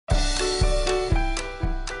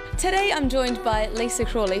Today I'm joined by Lisa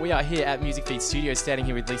Crawley. We are here at Music Feed Studios, standing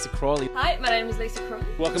here with Lisa Crawley. Hi, my name is Lisa Crawley.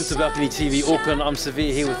 Welcome to Balcony TV Auckland. I'm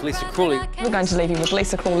Severe here with Lisa Crawley. We're going to leave you with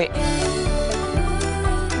Lisa Crawley.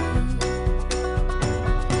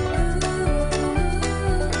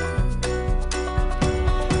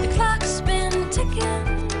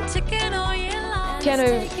 Piano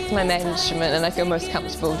is my main instrument and I feel most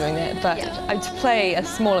comfortable doing that, but I play a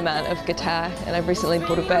small amount of guitar and I've recently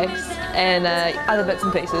bought a bass and other bits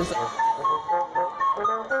and pieces.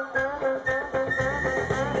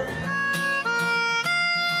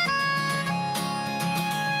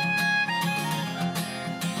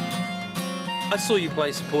 I saw you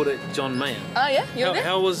play support at John Mayer. Oh yeah? You were there?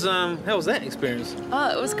 How was that experience?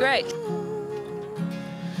 Oh, it was great.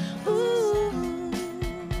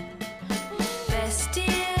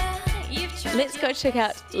 Let's go check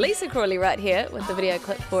out Lisa Crawley right here with the video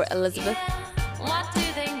clip for Elizabeth.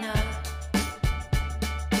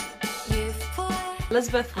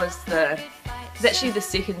 Elizabeth was actually the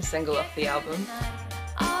second single off the album.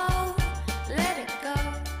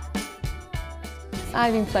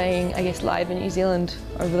 I've been playing, I guess, live in New Zealand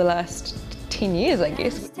over the last 10 years, I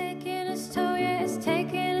guess.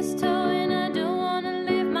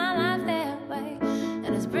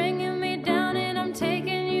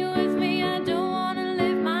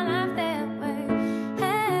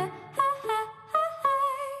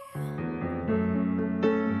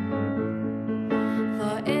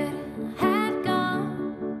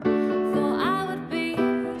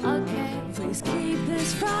 Please keep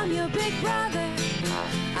this from your big brother.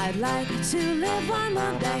 I'd like to live one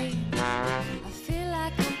more day.